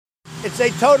It's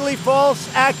a totally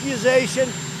false accusation.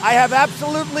 I have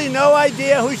absolutely no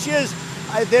idea who she is.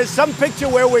 There's some picture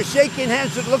where we're shaking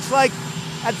hands. It looks like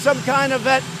at some kind of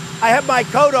event. I have my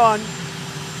coat on.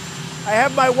 I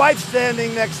have my wife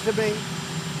standing next to me.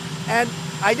 And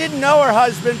I didn't know her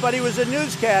husband, but he was a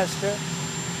newscaster.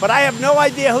 But I have no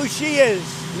idea who she is.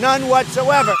 None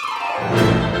whatsoever.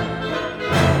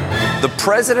 The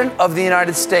President of the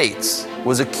United States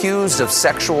was accused of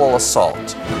sexual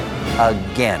assault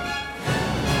again.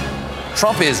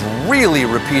 Trump is really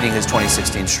repeating his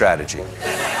 2016 strategy.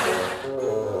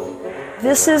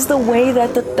 This is the way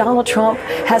that Donald Trump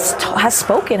has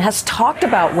spoken, has talked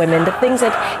about women, the things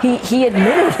that he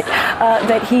admitted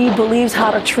that he believes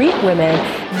how to treat women.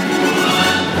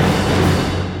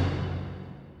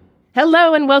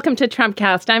 Hello and welcome to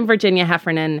Trumpcast. I'm Virginia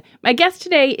Heffernan. My guest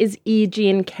today is E.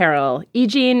 Jean Carroll. E.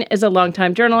 Jean is a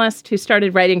longtime journalist who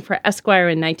started writing for Esquire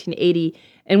in 1980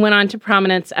 and went on to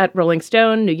prominence at Rolling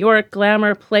Stone, New York,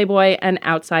 Glamour, Playboy, and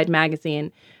Outside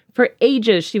Magazine. For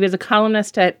ages, she was a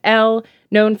columnist at Elle,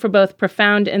 known for both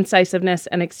profound incisiveness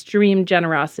and extreme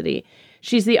generosity.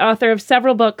 She's the author of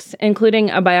several books, including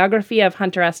a biography of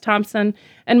Hunter S. Thompson,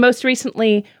 and most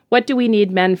recently, What Do We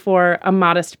Need Men For? A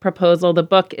Modest Proposal. The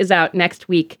book is out next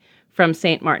week from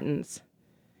St. Martin's.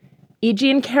 E.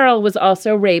 Jean Carroll was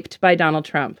also raped by Donald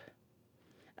Trump.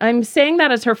 I'm saying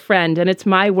that as her friend, and it's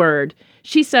my word.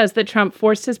 She says that Trump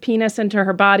forced his penis into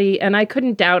her body, and I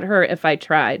couldn't doubt her if I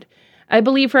tried. I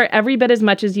believe her every bit as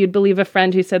much as you'd believe a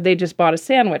friend who said they just bought a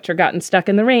sandwich or gotten stuck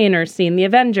in the rain or seen the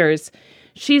Avengers.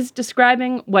 She's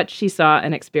describing what she saw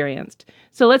and experienced.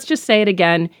 So let's just say it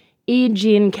again. E.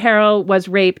 Jean Carroll was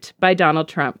raped by Donald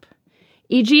Trump.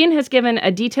 E. Jean has given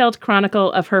a detailed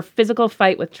chronicle of her physical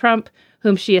fight with Trump,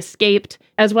 whom she escaped,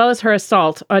 as well as her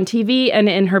assault on TV and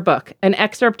in her book, an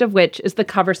excerpt of which is the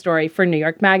cover story for New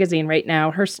York Magazine right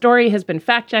now. Her story has been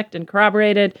fact-checked and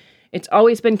corroborated. It's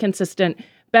always been consistent.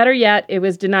 Better yet, it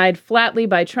was denied flatly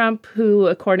by Trump, who,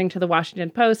 according to the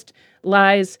Washington Post,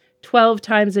 lies 12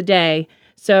 times a day.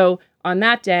 So on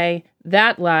that day,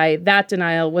 that lie, that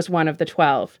denial was one of the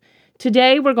 12.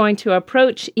 Today, we're going to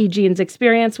approach E. Jean's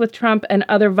experience with Trump and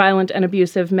other violent and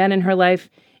abusive men in her life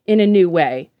in a new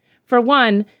way. For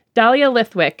one, Dahlia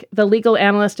Lithwick, the legal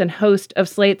analyst and host of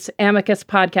Slate's Amicus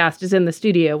podcast, is in the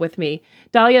studio with me.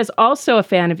 Dahlia is also a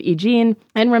fan of E. Jean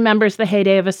and remembers the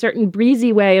heyday of a certain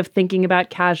breezy way of thinking about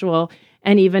casual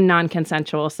and even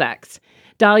non-consensual sex.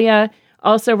 Dahlia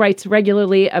also writes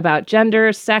regularly about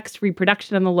gender, sex,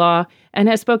 reproduction, and the law, and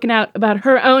has spoken out about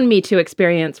her own Me Too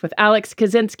experience with Alex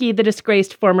Kaczynski, the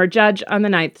disgraced former judge on the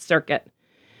Ninth Circuit.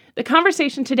 The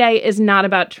conversation today is not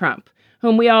about Trump,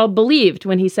 whom we all believed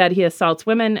when he said he assaults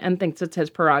women and thinks it's his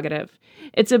prerogative.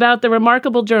 It's about the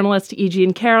remarkable journalist E.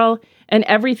 Jean Carroll and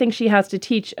everything she has to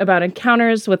teach about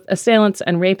encounters with assailants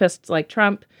and rapists like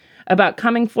Trump, about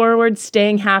coming forward,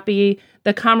 staying happy,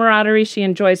 the camaraderie she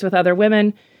enjoys with other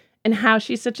women, and how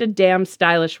she's such a damn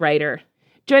stylish writer.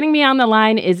 Joining me on the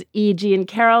line is E. Jean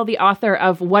Carroll, the author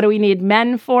of What Do We Need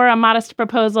Men For? A Modest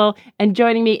Proposal. And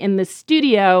joining me in the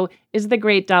studio is the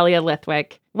great Dahlia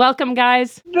Lithwick. Welcome,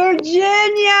 guys.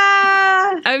 Virginia!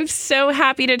 I'm so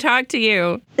happy to talk to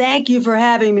you. Thank you for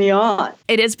having me on.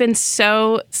 It has been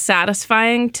so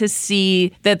satisfying to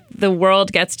see that the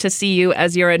world gets to see you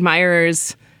as your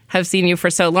admirers have seen you for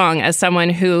so long, as someone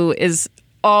who is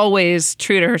always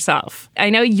true to herself.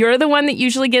 I know you're the one that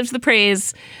usually gives the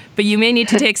praise, but you may need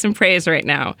to take some praise right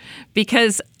now,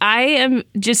 because I am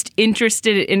just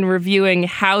interested in reviewing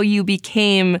how you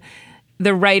became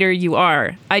the writer you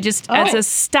are. As a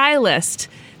stylist,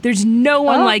 there's no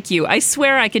one like you. I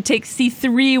swear I could see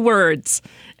 3 words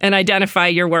and identify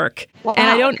your work. Wow. And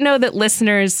I don't know that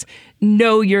listeners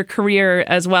know your career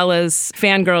as well as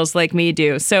fangirls like me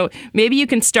do. So maybe you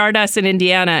can start us in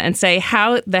Indiana and say,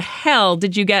 how the hell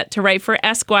did you get to write for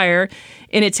Esquire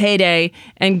in its heyday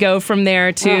and go from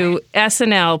there to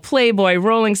SNL, Playboy,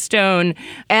 Rolling Stone,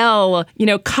 Elle,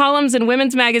 columns in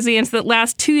women's magazines that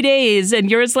last 2 days, and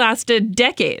yours lasted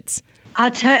decades?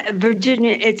 I'll tell you,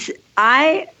 Virginia,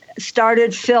 I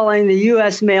started filling the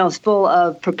U.S. mails full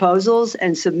of proposals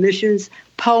and submissions,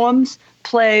 poems,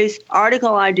 plays,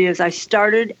 article ideas. I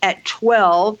started at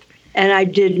 12, and I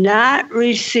did not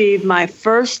receive my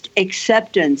first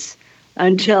acceptance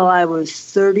until I was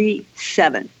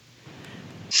 37.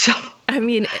 So,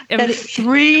 that's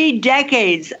 3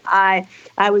 decades. I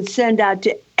would send out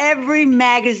to every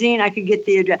magazine I could get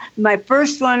the address. My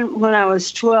first one, when I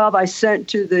was 12, I sent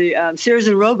to the Sears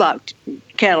and Roebuck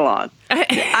catalog.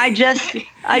 I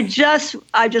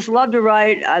just loved to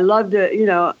write. I loved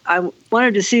to, I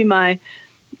wanted to see my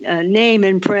name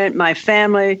in print. My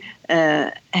family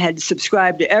had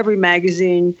subscribed to every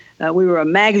magazine. We were a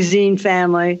magazine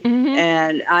family.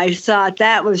 And I thought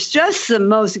that was just the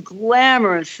most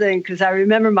glamorous thing, because I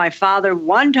remember my father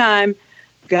one time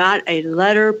got a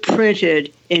letter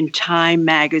printed in Time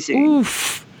magazine.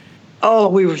 Oof. Oh,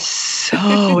 we were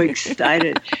so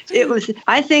excited.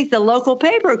 I think the local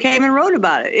paper came and wrote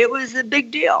about it. It was a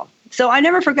big deal. So I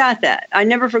never forgot that. I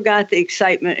never forgot the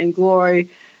excitement and glory.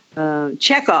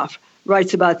 Chekhov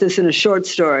writes about this in a short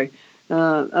story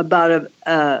about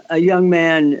a young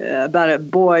man, about a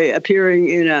boy appearing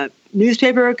in a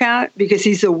newspaper account because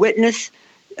he's a witness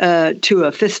to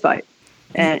a fistfight.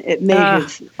 And it made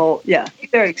his whole,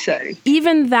 very exciting.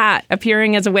 Even that,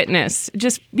 appearing as a witness,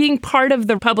 just being part of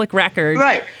the public record.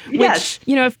 Right, yes.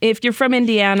 Which, if you're from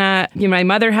Indiana, my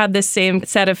mother had this same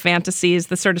set of fantasies,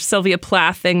 the sort of Sylvia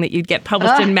Plath thing that you'd get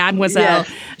published in Mademoiselle.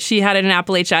 Yes. She had it in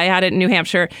Appalachia, I had it in New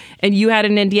Hampshire, and you had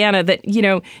it in Indiana, that,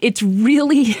 it's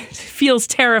really feels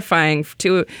terrifying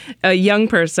to a young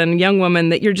woman,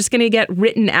 that you're just going to get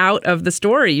written out of the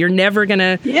story. You're never going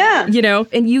to,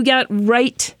 and you got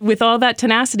right with all that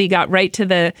tenacity, got right to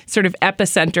the sort of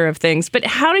epicenter of things. But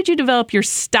how did you develop your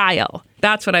style?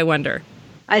 That's what I wonder.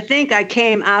 I think I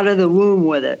came out of the womb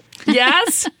with it.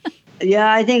 Yes?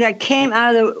 Yeah, I think I came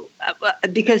out of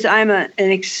because I'm an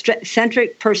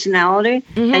eccentric personality.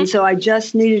 And so I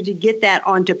just needed to get that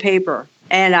onto paper.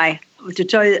 And I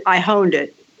honed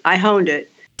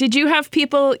it. Did you have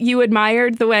people you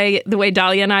admired the way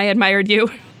Dahlia and I admired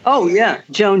you? Oh, yeah.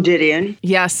 Joan Didion.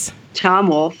 Yes. Tom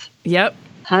Wolfe. Yep.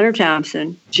 Hunter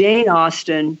Thompson, Jane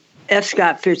Austen, F.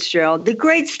 Scott Fitzgerald, the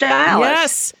great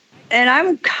stylists. Yes. And I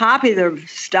would copy their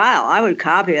style. I would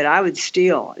copy it. I would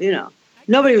steal,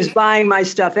 Nobody was buying my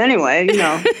stuff anyway,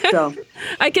 so.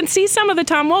 I can see some of the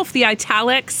Tom Wolfe, the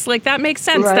italics, that makes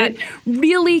sense. Right. That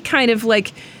really kind of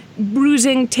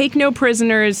bruising, take no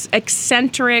prisoners,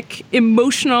 eccentric,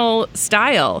 emotional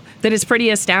style that is pretty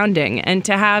astounding. And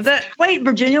to have... Wait,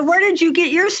 Virginia, where did you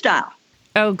get your style?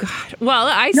 Oh, God.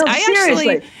 Well,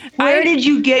 seriously. Where did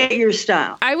you get your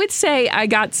style? I would say I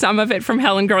got some of it from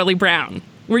Helen Gurley Brown.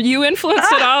 Were you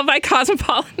influenced at all by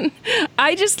Cosmopolitan?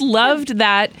 I just loved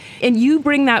that. And you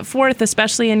bring that forth,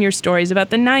 especially in your stories about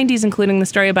the 90s, including the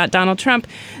story about Donald Trump,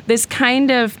 this kind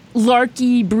of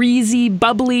larky, breezy,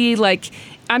 bubbly,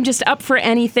 I'm just up for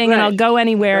anything and I'll go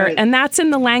anywhere. Right. And that's in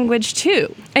the language,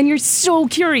 too. And you're so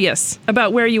curious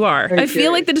about where you are. I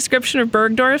feel like the description of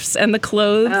Bergdorf's and the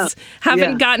clothes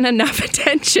haven't gotten enough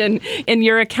attention in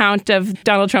your account of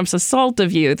Donald Trump's assault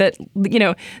of you. That,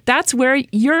 that's where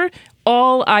you're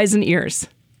all eyes and ears,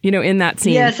 in that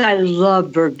scene. Yes, I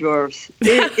love Bergdorf's.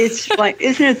 It's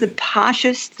isn't it the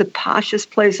poshest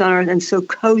place on earth, and so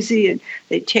cozy, and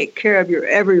they take care of your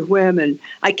every whim, and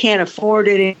I can't afford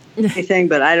anything,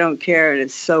 but I don't care, and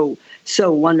it's so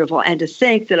wonderful. And to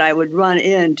think that I would run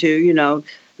into,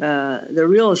 the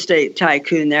real estate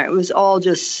tycoon there, it was all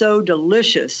just so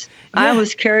delicious. Yeah. I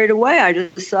was carried away. I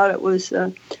just thought it was,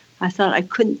 I thought I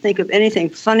couldn't think of anything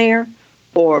funnier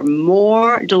or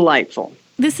more delightful.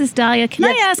 This is Dahlia. Can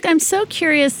I ask, I'm so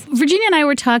curious, Virginia and I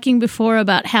were talking before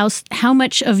about how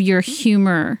much of your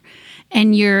humor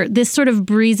and this sort of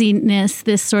breeziness,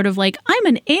 this sort of I'm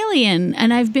an alien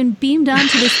and I've been beamed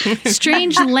onto this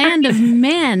strange land of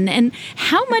men, and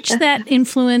how much that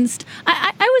influenced.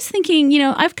 I was thinking,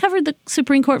 I've covered the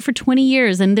Supreme Court for 20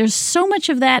 years, and there's so much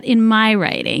of that in my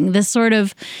writing, this sort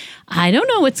of, I don't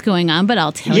know what's going on, but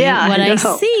I'll tell you what I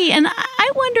see. And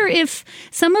I wonder if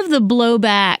some of the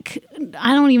blowback,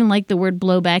 I don't even like the word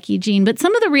blowback, Eugene, but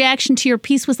some of the reaction to your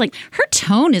piece was her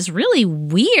tone is really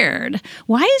weird.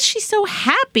 Why is she so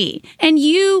happy? And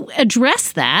you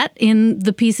address that in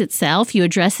the piece itself. You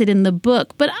address it in the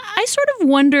book. But I sort of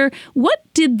wonder, what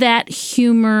did that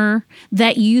humor,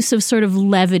 that use of sort of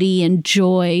levity and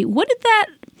joy, what did that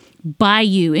by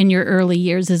you in your early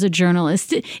years as a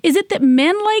journalist? Is it that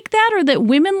men like that, or that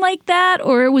women like that,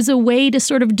 or it was a way to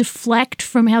sort of deflect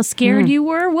from how scared you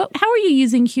were? How are you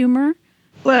using humor?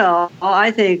 Well,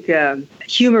 I think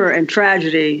humor and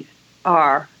tragedy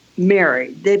are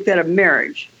married. They've got a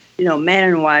marriage, man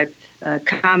and wife,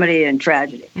 comedy and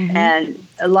tragedy. Mm-hmm. And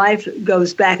life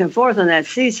goes back and forth on that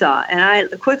seesaw. And I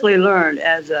quickly learned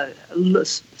as a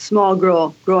small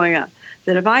girl growing up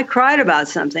that if I cried about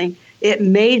something, it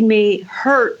made me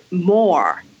hurt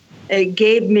more. It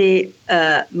gave me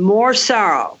more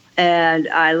sorrow. And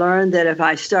I learned that if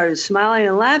I started smiling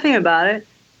and laughing about it,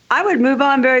 I would move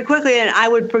on very quickly and I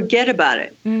would forget about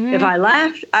it. Mm-hmm. If I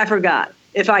laughed, I forgot.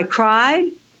 If I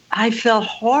cried, I felt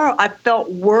horrible. I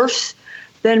felt worse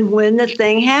than when the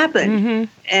thing happened.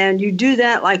 Mm-hmm. And you do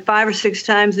that 5 or 6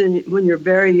 times when you're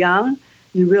very young.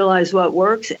 you realize what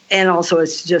works. And also,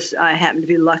 it's just, I happen to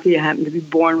be lucky. I happen to be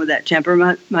born with that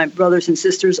temperament. My brothers and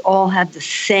sisters all have the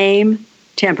same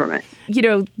temperament. You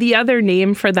know, the other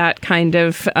name for that kind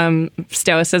of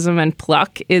stoicism and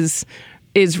pluck is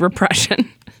repression.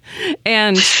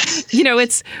 And, you know,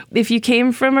 it's, if you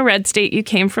came from a red state, you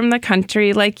came from the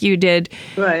country like you did.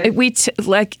 Right.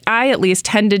 I at least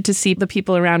tended to see the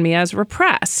people around me as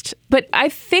repressed. But I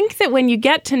think that when you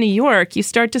get to New York, you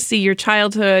start to see your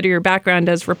childhood or your background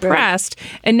as repressed.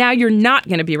 Right. And now you're not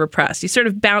going to be repressed. You sort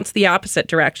of bounce the opposite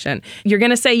direction. You're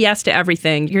going to say yes to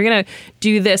everything. You're going to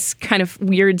do this kind of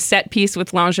weird set piece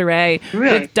with lingerie. Right.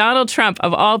 With Donald Trump,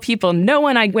 of all people. No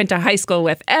one I went to high school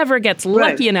with ever gets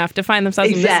lucky enough to find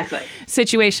themselves in this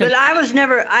situation. But I was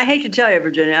never, I hate to tell you,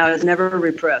 Virginia, I was never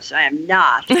repressed. I am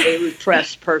not a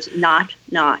repressed person. Not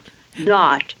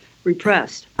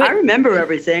repressed. But I remember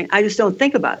everything. I just don't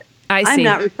think about it. I'm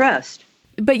not repressed.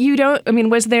 But you don't, I mean,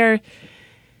 was there,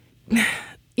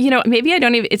 you know, maybe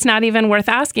it's not even worth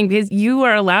asking, because you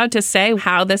are allowed to say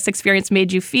how this experience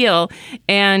made you feel.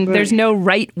 And there's no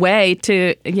right way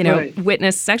to, you know,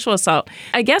 witness sexual assault.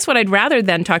 I guess what I'd rather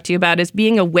then talk to you about is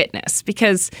being a witness,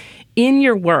 because in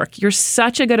your work, you're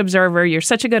such a good observer. You're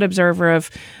such a good observer of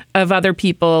other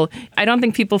people. I don't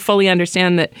think people fully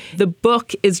understand that the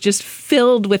book is just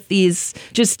filled with these,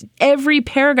 just every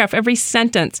paragraph, every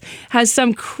sentence has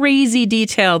some crazy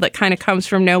detail that kind of comes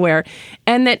from nowhere.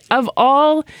 And that of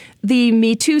all the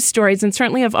Me Too stories, and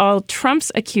certainly of all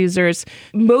Trump's accusers,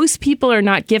 most people are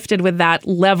not gifted with that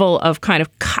level of kind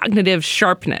of cognitive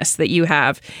sharpness that you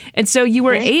have. And so you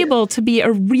were able to be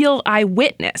a real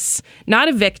eyewitness, not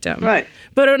a victim,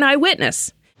 but an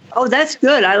eyewitness. Oh, that's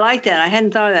good. I like that. I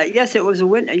hadn't thought of that. Yes, it was a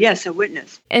witness. Yes, a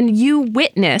witness. And you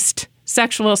witnessed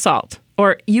sexual assault,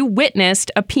 or you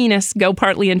witnessed a penis go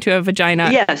partly into a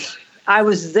vagina. Yes, I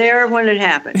was there when it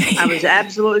happened. I was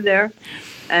absolutely there,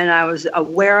 and I was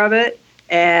aware of it.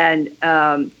 And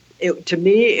to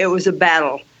me, it was a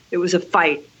battle. It was a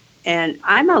fight. And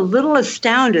I'm a little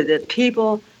astounded that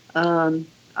people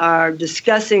are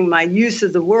discussing my use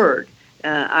of the word.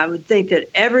 I would think that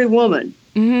every woman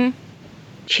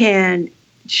can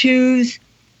choose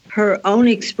her own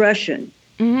expression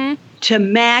to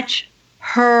match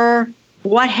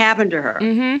what happened to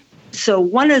her. So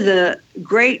one of the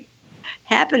great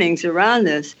happenings around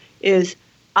this is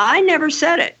I never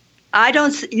said it. I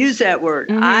don't use that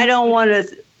word. I don't want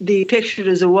to be pictured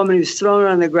as a woman who's thrown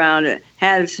on the ground and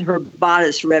has her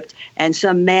bodice ripped, and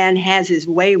some man has his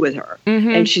way with her,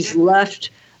 and she's left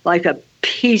like a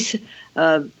piece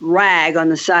of rag on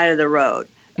the side of the road,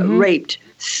 raped,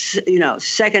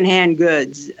 secondhand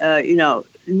goods, no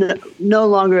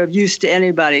longer of use to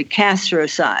anybody, cast her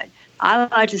aside. I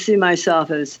like to see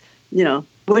myself as,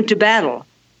 went to battle,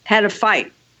 had a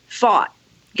fight, fought,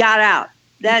 got out.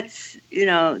 That's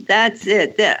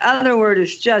it. The other word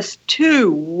is just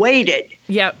too weighted.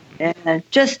 Yep. And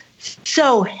just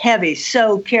so heavy,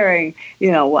 so carrying,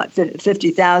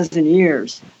 50,000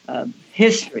 years of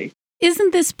history.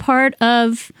 Isn't this part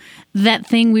of that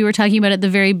thing we were talking about at the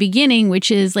very beginning,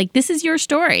 which is like, this is your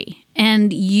story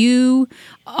and you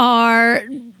are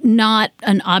not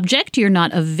an object. You're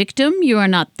not a victim. You are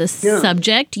not the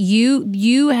subject.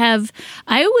 You have,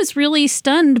 I was really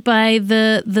stunned by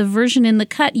the version in the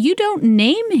cut. You don't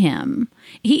name him.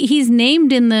 He's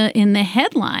named in the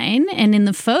headline and in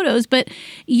the photos, but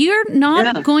you're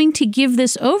not going to give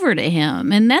this over to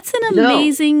him. And that's an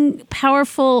amazing,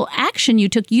 powerful action you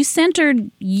took. You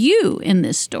centered you in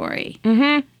this story.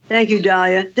 Thank you,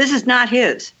 Dahlia. This is not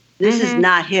his. This is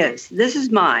not his. This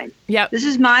is mine. Yep. This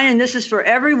is mine, and this is for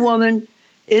every woman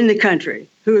in the country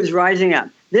who is rising up.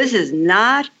 This is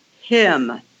not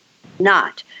him.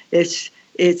 Not. It's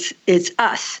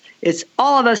us. It's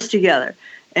all of us together.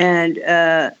 And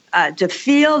to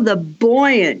feel the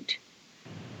buoyant,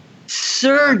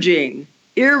 surging,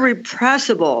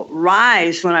 irrepressible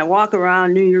rise when I walk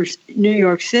around New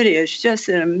York City is just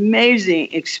an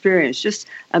amazing experience, just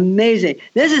amazing.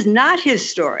 This is not his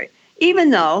story,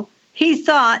 even though he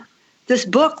thought this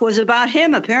book was about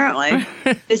him, apparently.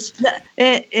 It is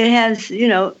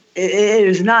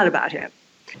not about him.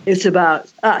 It's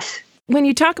about us. When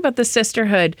you talk about the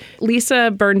sisterhood,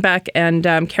 Lisa Birnbeck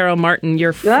and Carol Martin,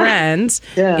 your friends,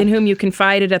 in whom you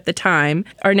confided at the time,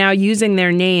 are now using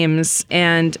their names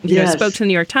and spoke to the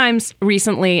New York Times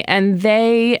recently, and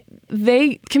they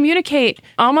communicate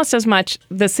almost as much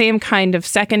the same kind of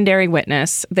secondary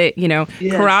witness, that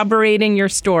corroborating your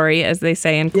story, as they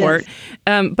say in court,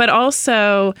 but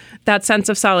also that sense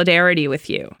of solidarity with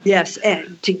you. Yes,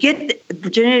 and to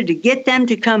get them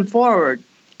to come forward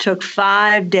took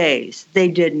 5 days. They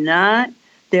did not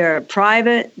They're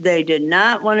private. They did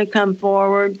not want to come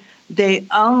forward. They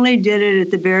only did it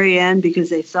at the very end because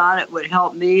they thought it would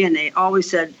help me. And they always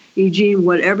said, E. Jean,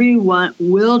 whatever you want,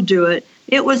 we'll do it.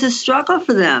 It was a struggle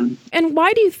for them. And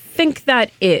why do you think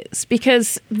that is?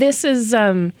 Because this is,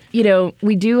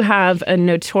 we do have a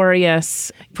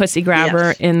notorious pussy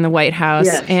grabber in the White House.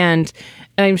 Yes. And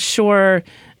I'm sure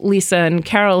Lisa and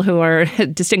Carol, who are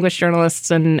distinguished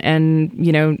journalists and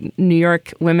New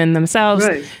York women themselves,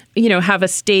 right, have a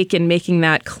stake in making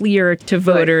that clear to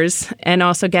voters, right, and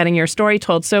also getting your story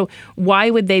told. So why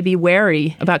would they be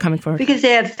wary about coming forward? Because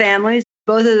they have families.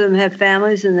 Both of them have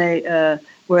families, and they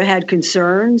had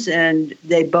concerns, and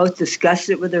they both discussed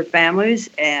it with their families.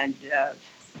 And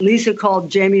Lisa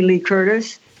called Jamie Lee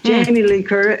Curtis. Jamie Lee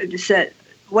Curtis said,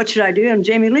 what should I do? And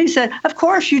Jamie Lee said, of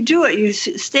course, you do it. You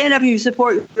stand up and you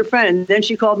support your friend. And then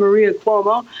she called Maria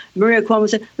Cuomo. Maria Cuomo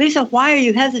said, Lisa, why are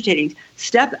you hesitating?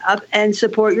 Step up and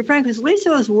support your friend. Because Lisa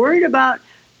was worried about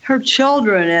her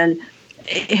children and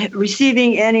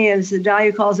receiving any, as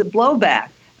Dahlia calls it, blowback.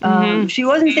 She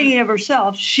wasn't thinking of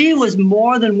herself. She was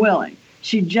more than willing.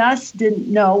 She just didn't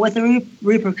know what the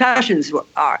repercussions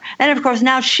are. And, of course,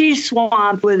 now she's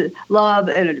swamped with love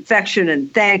and affection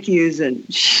and thank yous. And,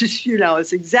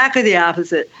 it's exactly the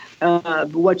opposite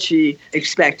of what she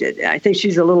expected. I think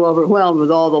she's a little overwhelmed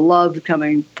with all the love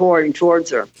pouring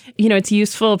towards her. It's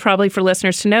useful probably for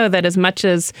listeners to know that as much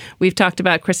as we've talked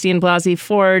about Christine Blasey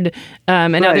Ford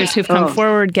and others who've come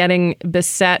forward getting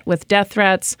beset with death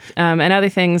threats and other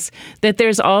things, that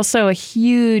there's also a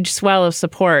huge swell of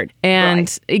support.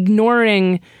 And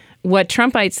ignoring what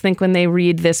Trumpites think when they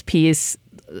read this piece,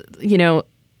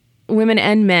 women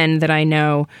and men that I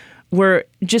know were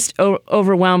just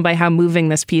overwhelmed by how moving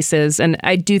this piece is. And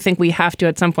I do think we have to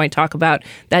at some point talk about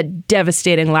that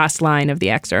devastating last line of the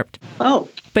excerpt. Oh.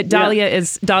 But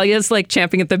Dahlia's like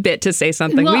champing at the bit to say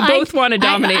something. Well, we both want to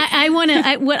dominate.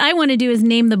 What I want to do is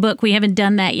name the book. We haven't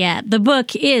done that yet. The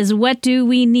book is What Do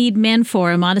We Need Men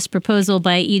For? A Modest Proposal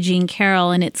by E. Jean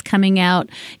Carroll, and it's coming out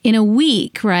in a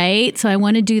week, right? So I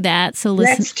want to do that. So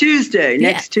next Tuesday.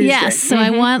 Yes. So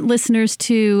I want listeners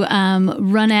to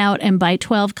run out and buy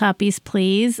 12 copies,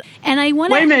 please. And I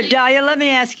want to... Wait a minute, Dahlia, let me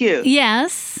ask you.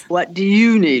 Yes? What do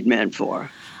you need men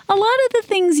for? A lot of the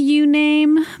things you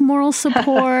name, moral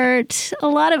support, a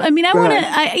lot of, I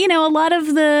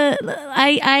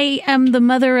am the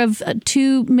mother of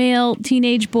 2 male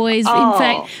teenage boys. Oh. In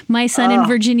fact, my son and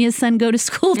Virginia's son go to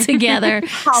school together.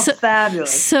 How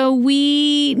fabulous. So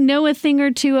we know a thing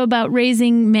or two about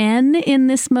raising men in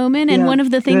this moment. And one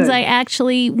of the things I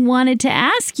actually wanted to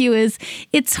ask you is,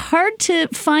 it's hard to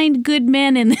find good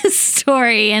men in this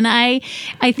story. And I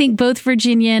think both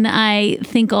Virginia and I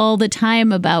think all the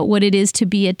time about what it is to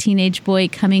be a teenage boy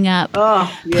coming up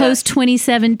post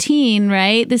 2017,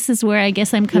 right? This is where I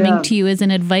guess I'm coming to you as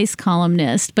an advice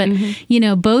columnist. But,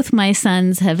 both my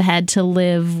sons have had to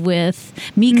live with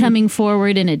me coming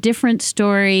forward in a different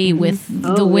story with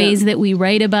the ways that we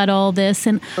write about all this.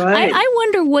 And I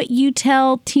wonder what you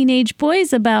tell teenage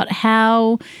boys about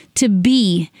how to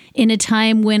be in a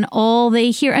time when all they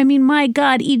hear, I mean, my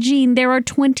God, E. Jean, there are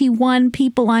 21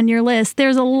 people on your list.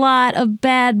 There's a lot of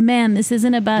bad men. This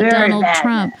isn't about Donald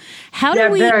Trump. How do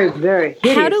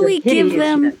we give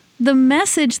them the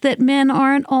message that men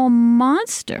aren't all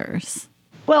monsters?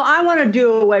 Well, I want to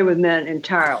do away with men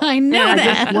entirely. I know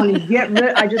that.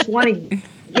 I just want to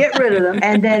get rid of them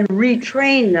and then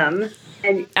retrain them.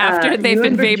 And after they've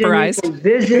been vaporized.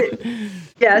 Visit.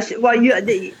 Yes. Well,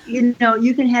 you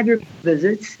can have your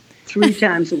visits 3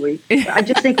 times a week. I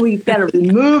just think we've got to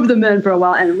remove the men for a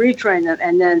while and retrain them,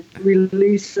 and then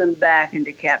release them back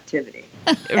into captivity.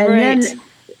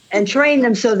 And train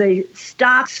them so they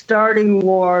stop starting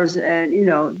wars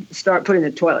and, start putting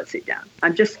the toilet seat down.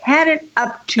 I've just had it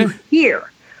up to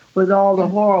here with all the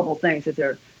horrible things that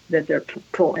they're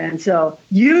pulling. And so,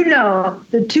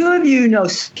 the two of you know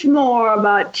more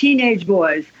about teenage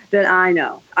boys than I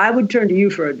know. I would turn to you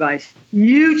for advice.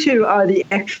 You two are the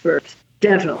experts.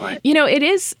 Definitely. It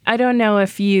is, I don't know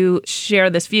if you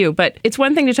share this view, but it's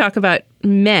one thing to talk about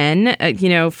men,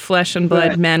 flesh and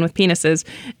blood men with penises.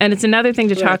 And it's another thing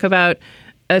to talk about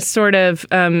a sort of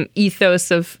ethos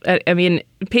of,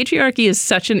 patriarchy is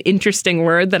such an interesting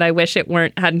word that I wish it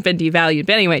hadn't been devalued.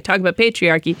 But anyway, talk about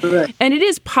patriarchy. Right. And it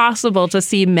is possible to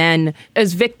see men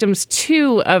as victims,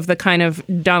 too, of the kind of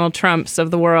Donald Trumps of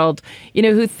the world,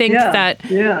 who think that,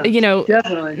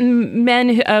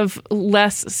 men of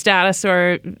less status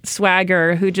or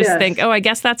swagger who just think, I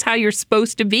guess that's how you're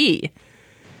supposed to be.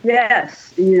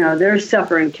 Yes, they're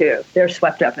suffering too. They're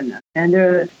swept up in that.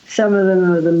 And some of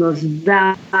them are the most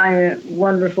valiant,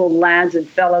 wonderful lads and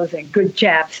fellows and good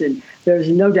chaps. And There's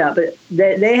no doubt. But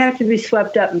they have to be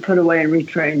swept up and put away and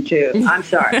retrained, too. I'm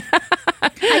sorry.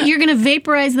 You're going to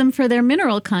vaporize them for their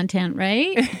mineral content,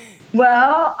 right?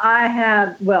 Well,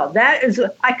 that is,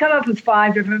 I come up with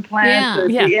 5 different plans. So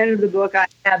at the end of the book, I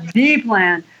have the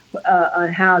plan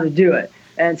on how to do it.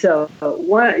 And so,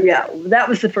 that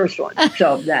was the first one.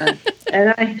 So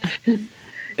wouldn't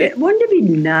it be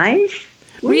nice?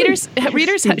 Readers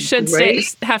should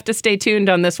have to stay tuned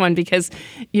on this one because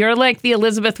you're like the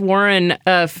Elizabeth Warren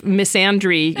of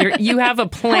misandry. You have a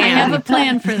plan. I have a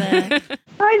plan for that.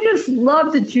 I just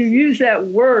love that you use that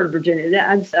word,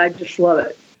 Virginia. I just love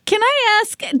it. Can I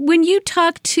ask, when you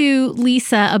talked to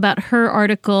Lisa about her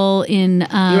article in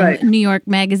New York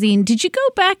Magazine, did you go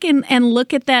back and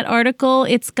look at that article?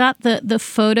 It's got the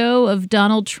photo of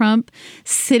Donald Trump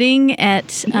sitting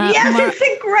at... yes, it's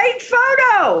a great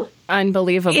photo!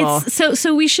 Unbelievable.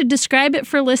 So we should describe it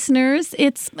for listeners.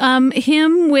 It's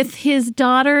him with his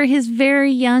daughter, his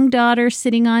very young daughter,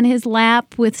 sitting on his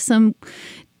lap with some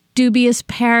dubious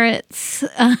parrots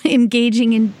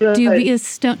engaging in dubious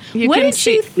stone. What did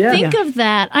you think of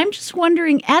that? I'm just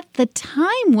wondering at the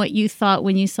time what you thought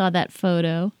when you saw that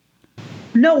photo.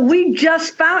 No,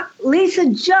 Lisa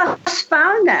just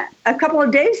found that a couple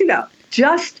of days ago.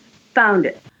 Just found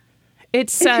it.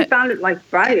 She found it like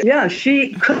Friday. Yeah,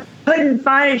 she couldn't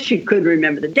find it. She couldn't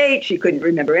remember the date. She couldn't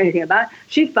remember anything about it.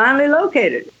 She finally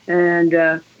located it.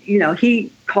 And,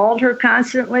 he called her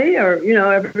constantly or,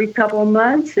 every couple of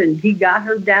months, and he got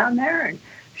her down there. And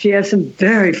she has some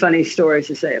very funny stories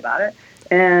to say about it.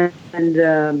 And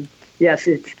yes,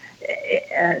 it's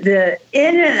the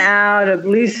in and out of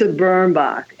Lisa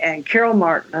Birnbach and Carol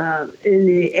Martin in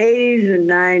the 80s and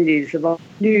 90s of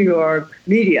New York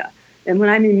media. And when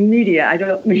I mean media, I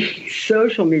don't mean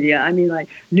social media. I mean like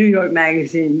New York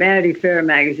Magazine, Vanity Fair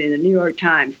Magazine, the New York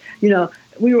Times.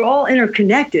 We were all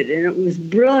interconnected, and it was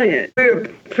brilliant. We were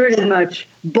pretty much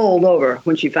bowled over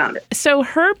when she found it. So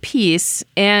her piece,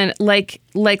 and like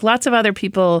lots of other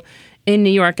people in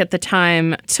New York at the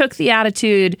time, took the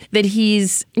attitude that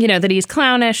he's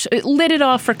clownish, lit it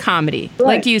all for comedy,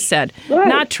 like you said,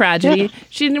 not tragedy. Yeah.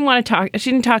 She didn't want to talk. She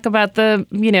didn't talk about the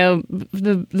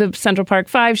Central Park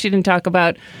Five. She didn't talk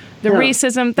about the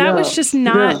racism. That was just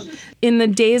not in the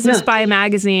days of Spy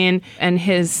Magazine and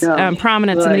his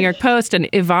prominence in the New York Post and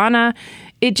Ivana.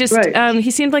 It just,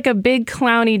 he seemed like a big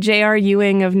clowny J.R.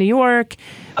 Ewing of New York.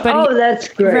 But that's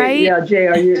great. Right? Yeah,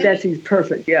 J.R. Ewing, he's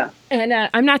perfect, yeah. And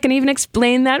I'm not going to even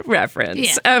explain that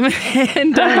reference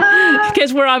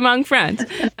because we're among friends.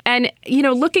 And,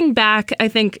 looking back, I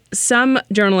think some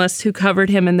journalists who covered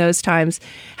him in those times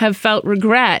have felt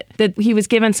regret that he was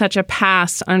given such a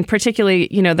pass on particularly,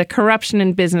 the corruption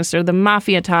in business or the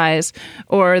mafia ties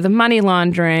or the money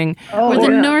laundering. Or the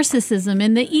narcissism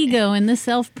and the ego and the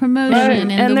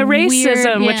self-promotion and the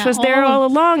racism, which was there all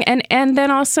along. And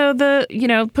then also the,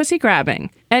 pussy grabbing.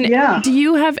 And do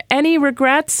you have any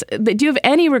regrets? Do you have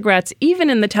any regrets, even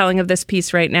in the telling of this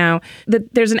piece right now,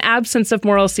 that there's an absence of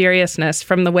moral seriousness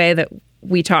from the way that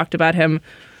we talked about him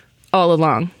all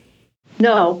along?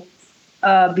 No,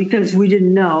 because we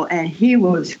didn't know. And he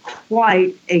was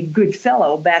quite a good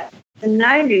fellow back in the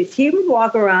 90s. He would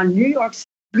walk around New York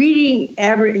greeting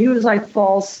he was like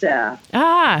Falstaff.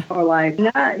 Or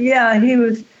he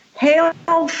was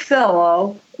hail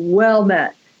fellow, well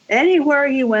met. Anywhere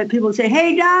he went, people would say,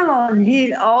 "Hey, Donald," and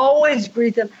he'd always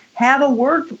greet them, have a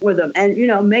word with them, and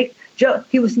make jokes.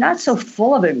 He was not so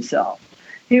full of himself.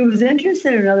 He was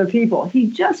interested in other people. He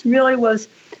just really was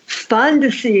fun to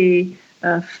see,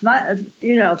 fun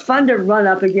to run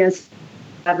up against,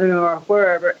 or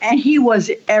wherever. And he was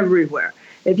everywhere.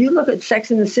 If you look at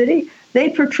Sex and the City, they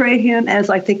portrayed him as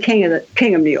like the king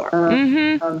of New York.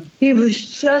 He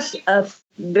was just a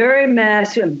very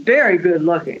masculine, very good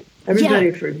looking. Everybody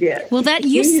forgets. Well,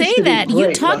 you say that.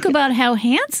 You talk about how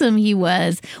handsome he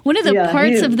was. One of the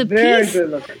parts of the piece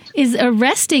is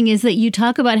arresting is that you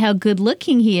talk about how good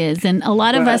looking he is. And a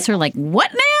lot of us are like,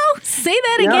 what now? Say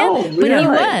that again. But he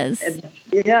was.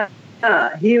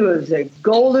 Yeah. He was a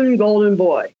golden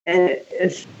boy. And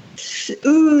it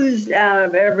oozed out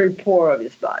of every pore of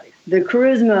his body. The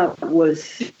charisma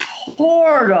was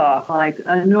poured off like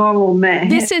a normal man.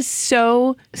 This is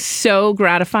so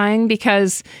gratifying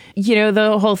because,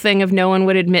 the whole thing of no one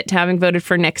would admit to having voted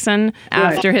for Nixon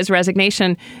after his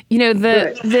resignation.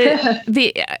 I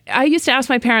used to ask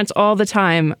my parents all the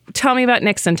time, tell me about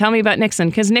Nixon,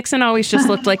 because Nixon always just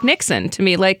looked like Nixon to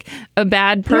me, like a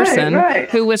bad person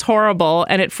who was horrible,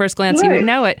 and at first glance you would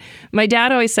know it. My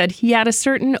dad always said he had a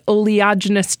certain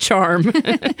oleaginous charm.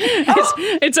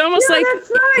 It's almost like... That's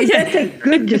right. That's a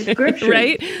good description. description.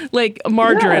 Right? Like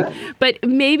margarine. Yeah. But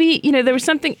maybe, there was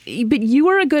something, but you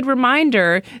were a good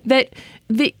reminder that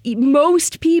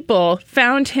most people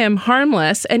found him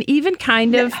harmless and even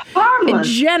kind of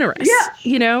generous,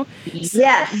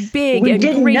 Yes. Big we and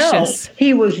didn't gracious. Know.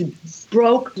 He was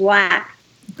broke.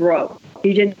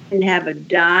 He didn't have a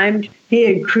dime.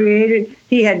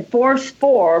 He had forced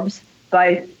Forbes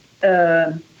by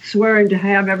swearing to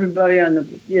have everybody on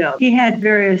the, he had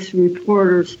various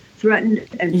reporters threatened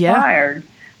and fired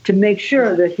to make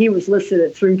sure that he was listed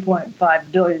at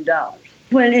 $3.5 billion.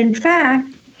 When in fact,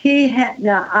 he had,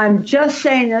 now I'm just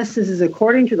saying this is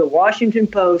according to the Washington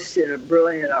Post in a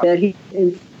brilliant article, that he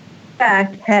in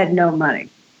fact had no money.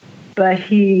 But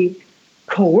he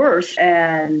coerced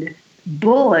and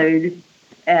bullied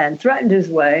and threatened his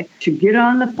way to get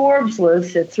on the Forbes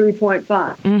list at 3.5.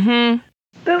 Mm-hmm.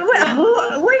 But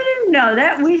we didn't know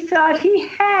that. We thought he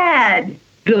had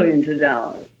billions of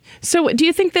dollars. So do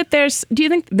you think there's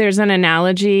an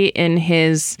analogy in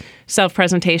his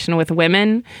self-presentation with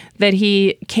women that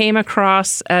he came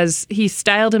across as, he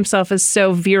styled himself as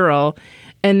so virile,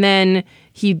 and then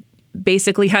he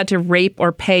basically had to rape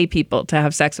or pay people to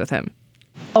have sex with him?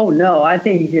 Oh, no, I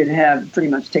think he could have pretty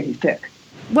much take his pick.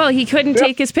 Well, he couldn't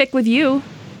take his pick with you.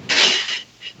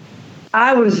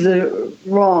 I was the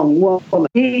wrong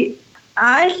woman.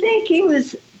 I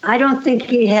don't think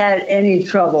he had any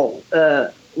trouble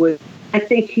with, I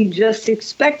think he just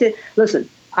expected, listen,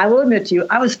 I will admit to you,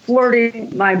 I was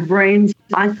flirting my brains.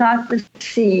 I thought the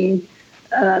scene,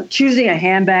 choosing a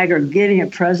handbag or getting a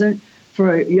present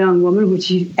for a young woman, which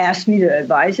he asked me to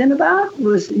advise him about,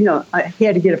 was, he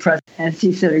had to get a present. And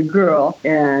he said a girl.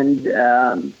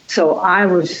 And so I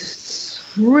was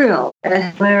thrilled and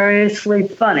hilariously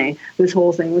funny this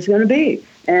whole thing was going to be.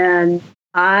 And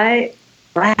I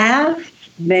laughed,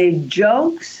 made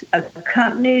jokes,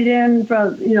 accompanied him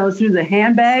from, through the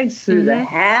handbags, through the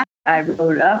hat. I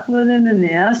rode up with him in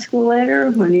the escalator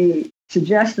when he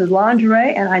suggested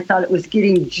lingerie, and I thought it was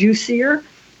getting juicier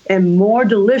and more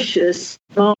delicious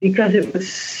because it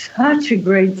was such a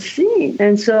great scene.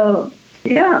 And so,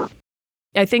 yeah.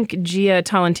 I think Gia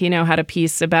Tolentino had a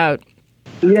piece about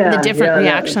the different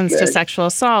reactions to sexual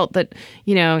assault, that,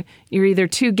 you're either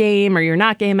too game or you're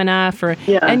not game enough,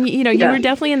 and, you were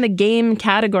definitely in the game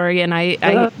category. And I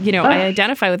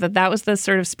identify with it. That was the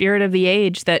sort of spirit of the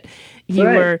age, that you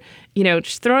were,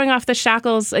 just throwing off the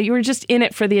shackles. You were just in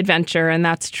it for the adventure. And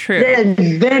that's true. The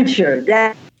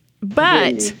adventure.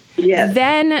 But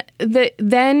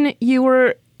then you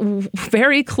were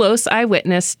very close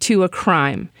eyewitness to a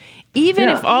crime, even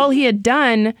if all he had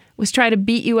done was try to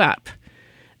beat you up,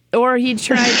 or he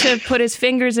tried to put his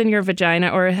fingers in your vagina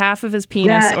or half of his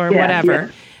penis or whatever. Yeah.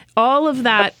 All of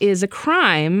that is a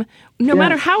crime, no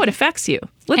matter how it affects you.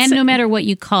 No matter what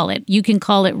you call it. You can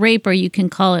call it rape or you can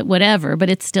call it whatever, but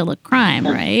it's still a crime,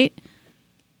 right?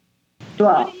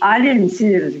 Well, I didn't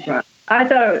see it as a crime.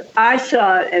 I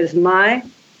saw it as my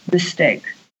mistake.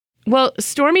 Well,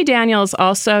 Stormy Daniels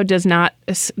also does not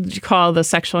call the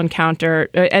sexual encounter,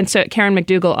 and so Karen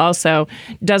McDougal also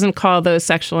doesn't call those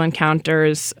sexual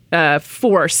encounters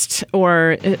forced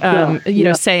or,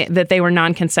 say that they were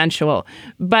non-consensual.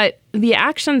 But the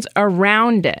actions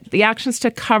around it, the actions to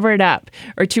cover it up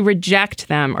or to reject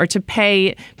them or to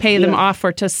pay them off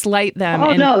or to slight them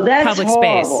in public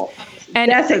horrible. Space. And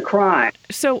that's a crime.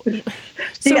 So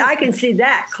I can see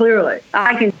that clearly.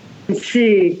 I can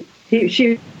see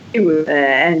she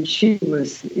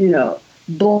was,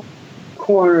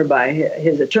 cornered by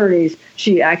his attorneys.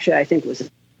 She actually, I think,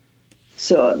 was,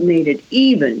 so it made it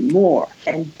even more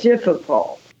and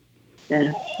difficult and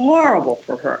horrible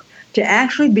for her to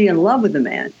actually be in love with the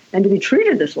man and to be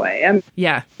treated this way.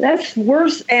 That's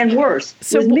worse and worse.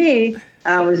 So with me,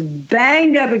 I was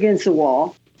banged up against the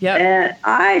wall, and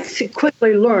I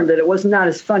quickly learned that it was not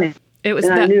as funny.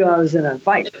 I knew I was in a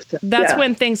fight. So, that's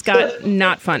when things got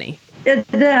not funny.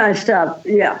 Then I stopped.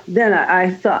 Yeah. Then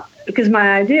I thought, because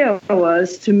my idea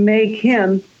was to make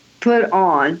him put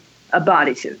on a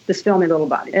bodysuit, this filmy little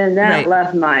body. And that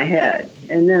left my head.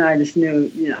 And then I just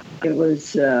knew, it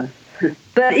was,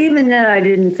 but even then I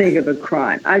didn't think of a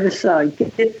crime. I just thought,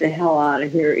 get the hell out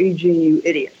of here, Eugene, you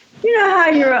idiot. You know how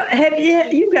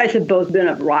you guys have both been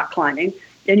up rock climbing,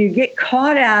 and you get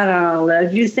caught out on a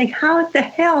ledge. You think, how the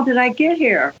hell did I get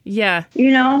here? Yeah.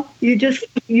 You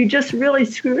just really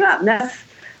screwed up. And that's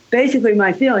basically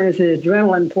my feeling, is the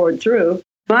adrenaline poured through.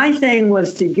 My thing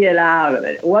was to get out of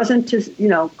it. It wasn't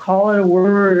to, call it a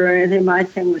word or anything. My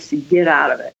thing was to get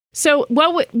out of it. So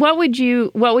what would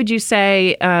you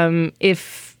say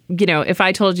if if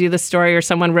I told you the story or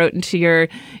someone wrote into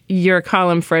your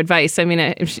column for advice, I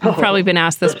mean, you've probably been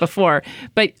asked this before,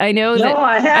 but I know that. No,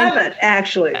 I haven't,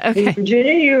 actually. Okay.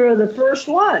 Virginia, you were the first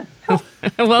one.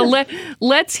 Well,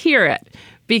 let's hear it.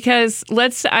 Because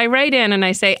I write in and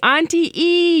I say, Auntie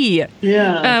E.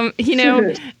 Yeah.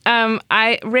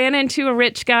 I ran into a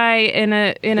rich guy in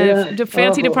a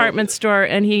fancy department store,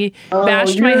 and he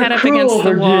bashed my head up against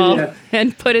the wall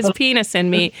and put his penis in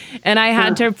me, and I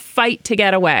had to fight to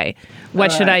get away.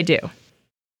 What should I do?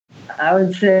 I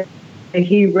would say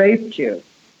he raped you.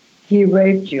 He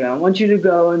raped you. I want you to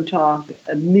go and talk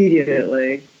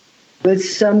immediately with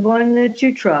someone that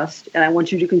you trust, and I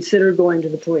want you to consider going to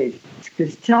the police.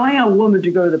 Because telling a woman to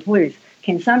go to the police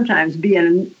can sometimes be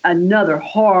another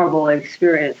horrible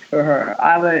experience for her.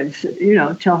 I would,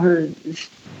 tell her to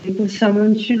speak with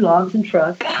someone she loves and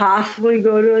trusts, possibly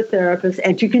go to a therapist,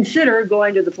 and to consider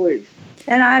going to the police.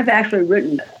 And I've actually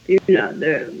written,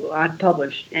 I've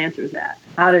published answers that,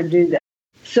 how to do that.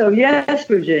 So yes,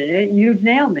 Virginia, you've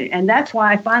nailed me. And that's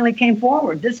why I finally came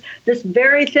forward. This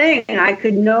very thing, I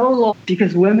could no longer,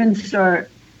 because women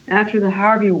start, after the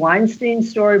Harvey Weinstein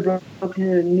story broke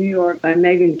in New York by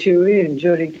Megan Twohey and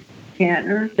Jodi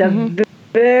Kantor, the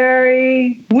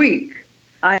very week,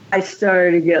 I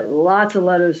started to get lots of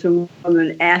letters from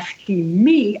women asking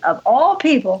me, of all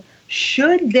people,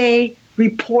 should they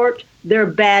report their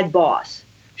bad boss?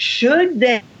 Should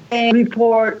they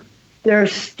report their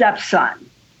stepson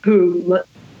who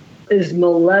is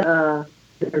molesting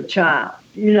their child?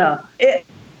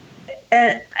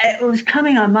 And it was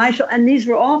coming on my show, and these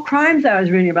were all crimes I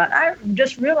was reading about. I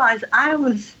just realized who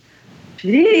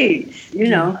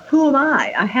am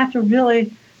I? I have to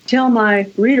really tell my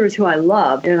readers who I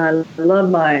love, and I love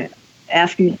my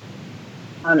asking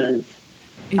comments.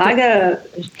 I gotta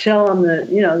tell them that,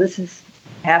 this has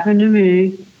happened to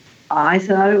me. I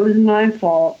thought it was my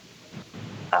fault.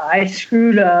 I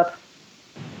screwed up.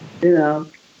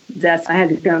 I had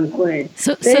to come clean.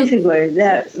 So basically,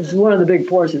 that was one of the big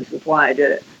forces of why I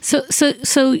did it.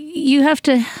 So you have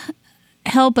to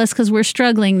help us, because we're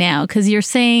struggling now, because you're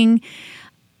saying,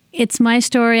 it's my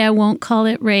story, I won't call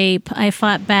it rape. I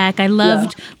fought back. I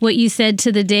loved what you said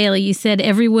to the Daily. You said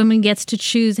every woman gets to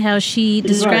choose how she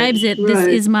describes it. This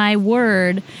is my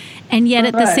word. And yet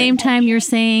at the same time, you're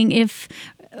saying if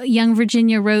young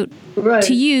Virginia wrote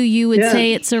to you, you would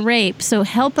say it's a rape. So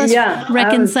help us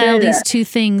reconcile these two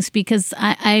things, because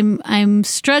I'm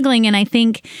struggling, and I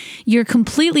think you're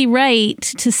completely right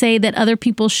to say that other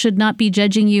people should not be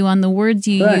judging you on the words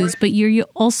you use, but you're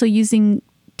also using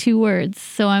two words,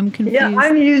 so I'm confused. Yeah,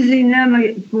 I'm using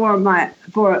them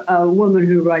for a woman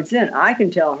who writes in. I can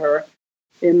tell her,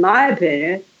 in my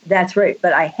opinion, that's rape,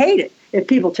 but I hate it if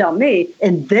people tell me,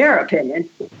 in their opinion,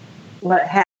 what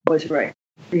happened was rape.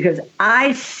 Because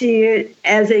I see it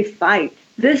as a fight.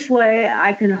 This way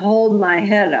I can hold my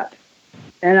head up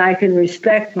and I can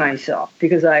respect myself,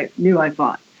 because I knew I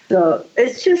fought. So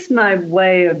it's just my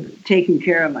way of taking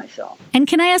care of myself. And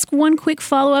can I ask one quick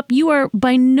follow-up? You are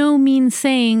by no means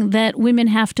saying that women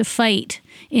have to fight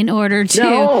in order to.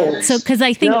 No. So, because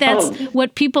I think that's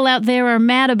what people out there are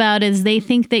mad about, is they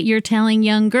think that you're telling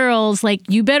young girls, like,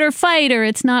 you better fight or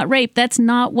it's not rape. That's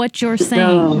not what you're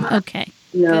saying. No. Okay.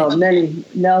 No,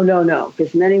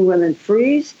 because many women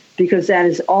freeze, because that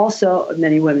is also,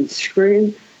 many women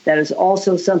scream. That is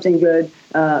also something good.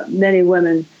 Many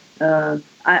women are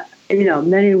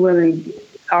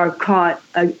caught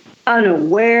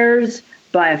unawares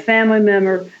by a family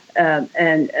member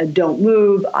and don't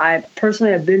move. I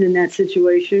personally have been in that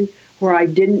situation where I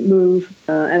didn't move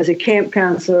as a camp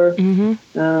counselor.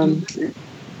 That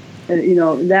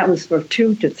was for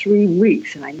 2 to 3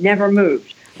 weeks, and I never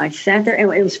moved. I sat there,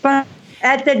 and it was fun.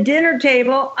 At the dinner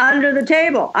table, under the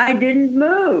table, I didn't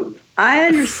move. I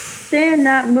understand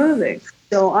not moving.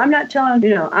 So I'm not telling,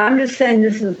 I'm just saying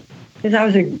this is because I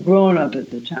was a grown-up at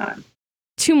the time.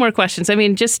 2 more questions. I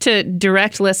mean, just to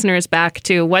direct listeners back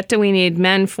to What Do We Need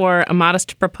Men For? A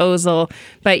Modest Proposal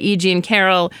by E. Jean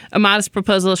Carroll. A Modest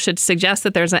Proposal should suggest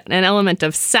that there's an element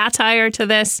of satire to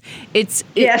this. It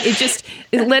just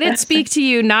let it speak to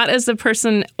you, not as a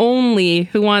person only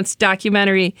who wants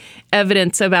documentary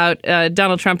evidence about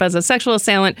Donald Trump as a sexual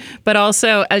assailant, but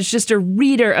also as just a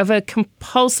reader of a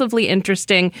compulsively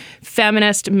interesting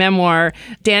feminist memoir.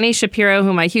 Dani Shapiro,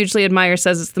 whom I hugely admire,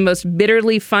 says it's the most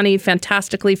bitterly funny,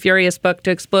 fantastically furious book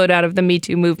to explode out of the Me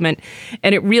Too movement.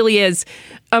 And it really is.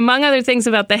 Among other things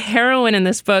about the heroine in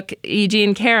this book, E.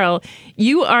 Jean Carroll,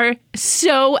 You are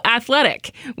so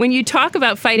athletic. When you talk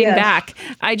about fighting back,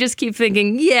 I just keep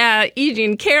thinking, yeah, E.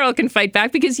 Jean Carroll can fight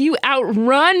back because you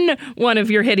outrun one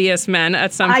of your hideous men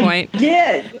at some point. I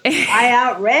did. I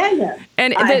outran him.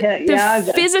 And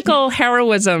the physical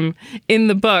heroism in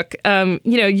the book,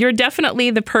 you're definitely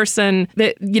the person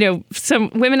that, some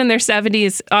women in their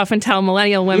 70s often tell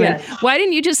millennial women, why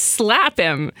didn't you just slap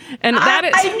him? And that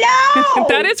is, I know.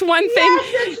 That is one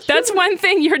thing. That's one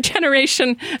thing your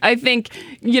generation, I think,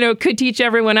 could teach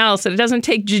everyone else. That it doesn't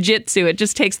take jiu-jitsu. It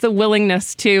just takes the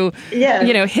willingness to,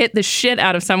 hit the shit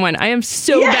out of someone. I am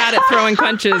so bad at throwing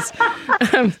punches.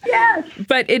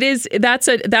 But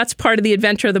that's part of the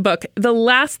adventure of the book. The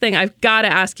last thing I've got to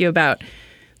ask you about,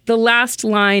 the last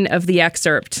line of the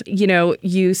excerpt,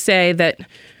 you say that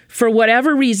for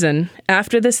whatever reason,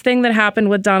 after this thing that happened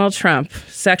with Donald Trump,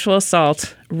 sexual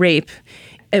assault, rape,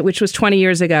 which was 20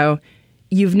 years ago,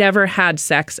 you've never had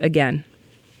sex again.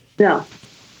 No.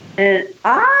 And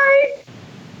I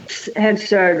have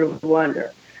started to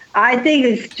wonder. I think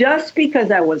it's just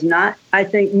because I was not. I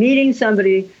think meeting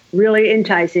somebody really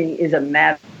enticing is a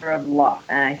matter of luck.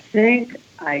 And I think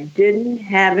I didn't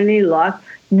have any luck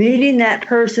meeting that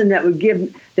person that would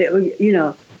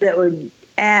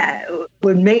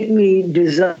make me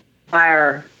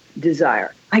desire.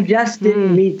 I just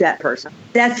didn't meet that person.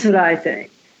 That's what I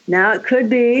think. Now, it could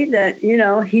be that,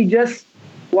 he just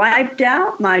wiped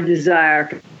out my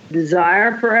desire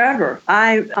forever.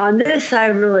 On this, I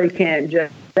really can't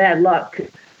judge. Bad luck.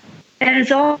 And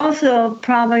it's also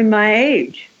probably my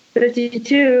age.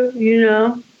 52,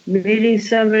 meeting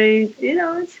somebody,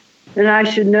 and I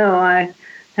should know I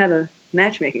have a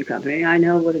matchmaking company. I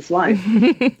know what it's like.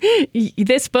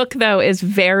 This book, though, is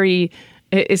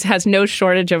has no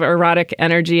shortage of erotic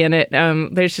energy in it.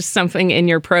 There's just something in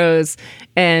your prose,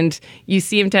 and you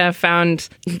seem to have found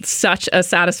such a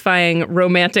satisfying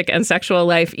romantic and sexual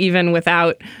life even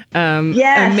without a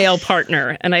male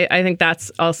partner. And I think that's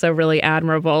also really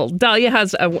admirable. Dahlia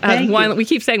has one. We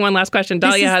keep saying one last question.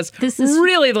 Dahlia has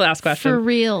really the last question. For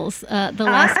reals, the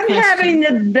last question. I'm having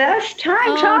the best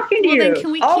time talking to you. Then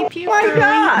can we keep you? Oh my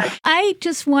God! I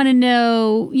just want to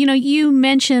know. You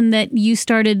mentioned that you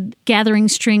started gathering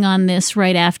string on this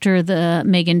right after the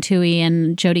Megan Twohey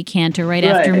and Jodi Kantor, right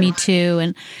after Me Too,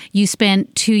 and you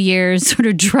spent 2 years sort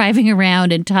of driving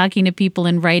around and talking to people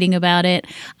and writing about it.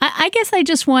 I guess I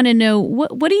just want to know,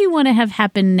 what do you want to have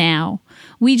happen now?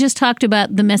 We just talked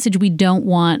about the message we don't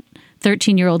want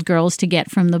 13-year-old girls to get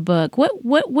from the book.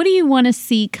 What do you want to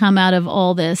see come out of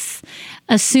all this,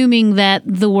 assuming that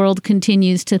the world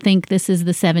continues to think this is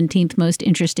the 17th most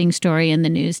interesting story in the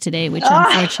news today, which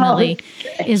unfortunately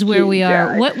is where we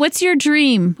are. What's your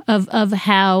dream of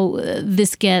how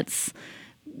this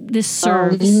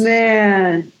serves? Oh,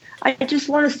 man. I just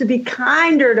want us to be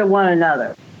kinder to one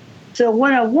another. So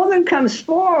when a woman comes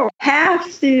forward,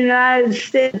 half the United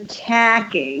States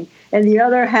attacking and the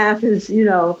other half is,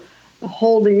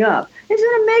 holding up. It's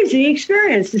an amazing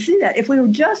experience to see that. If we were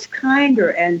just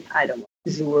kinder, and I don't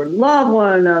use the word love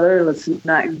one another, let's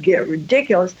not get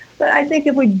ridiculous, but I think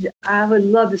I would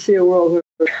love to see a world where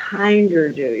we're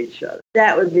kinder to each other.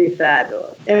 That would be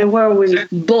fabulous. And where we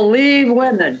believe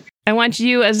women. I want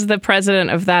you as the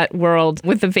president of that world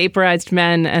with the vaporized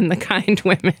men and the kind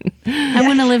women. I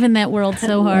want to live in that world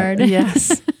so hard.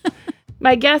 Yes.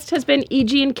 My guest has been E.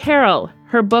 Jean Carroll.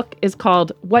 Her book is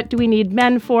called What Do We Need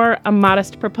Men For? A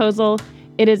Modest Proposal.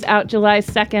 It is out July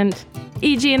 2nd.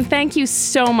 E. Jean, thank you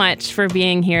so much for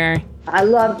being here. I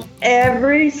loved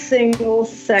every single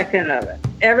second of it.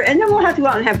 And then we'll have to go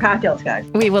out and have cocktails, guys.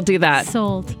 We will do that.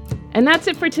 Sold. And that's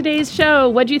it for today's show.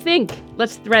 What'd you think?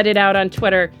 Let's thread it out on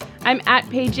Twitter. I'm at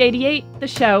Paige88. The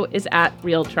show is at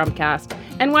Real Trumpcast.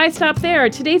 And why stop there?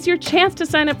 Today's your chance to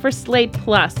sign up for Slate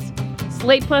Plus.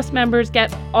 Slate Plus members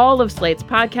get all of Slate's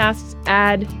podcasts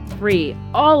ad-free.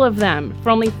 All of them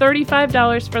for only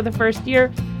 $35 for the first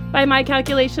year. By my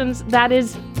calculations, that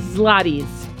is zlotys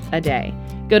a day.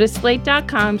 Go to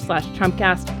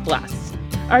slate.com/Trumpcast Plus.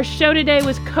 Our show today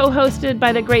was co-hosted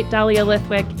by the great Dahlia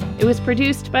Lithwick. It was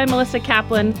produced by Melissa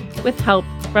Kaplan with help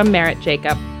from Merritt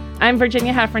Jacob. I'm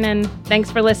Virginia Heffernan.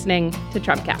 Thanks for listening to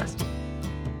Trumpcast.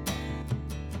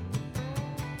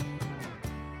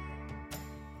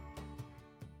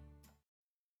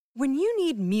 When you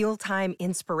need mealtime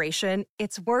inspiration,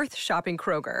 it's worth shopping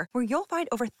Kroger, where you'll find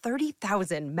over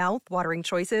 30,000 mouth-watering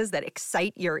choices that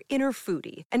excite your inner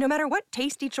foodie. And no matter what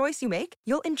tasty choice you make,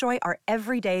 you'll enjoy our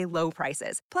everyday low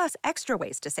prices, plus extra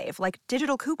ways to save, like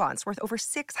digital coupons worth over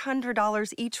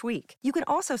 $600 each week. You can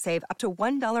also save up to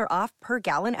 $1 off per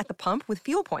gallon at the pump with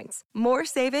fuel points. More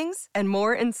savings and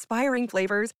more inspiring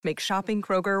flavors make shopping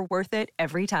Kroger worth it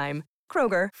every time.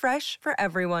 Kroger, fresh for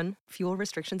everyone. Fuel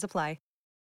restrictions apply.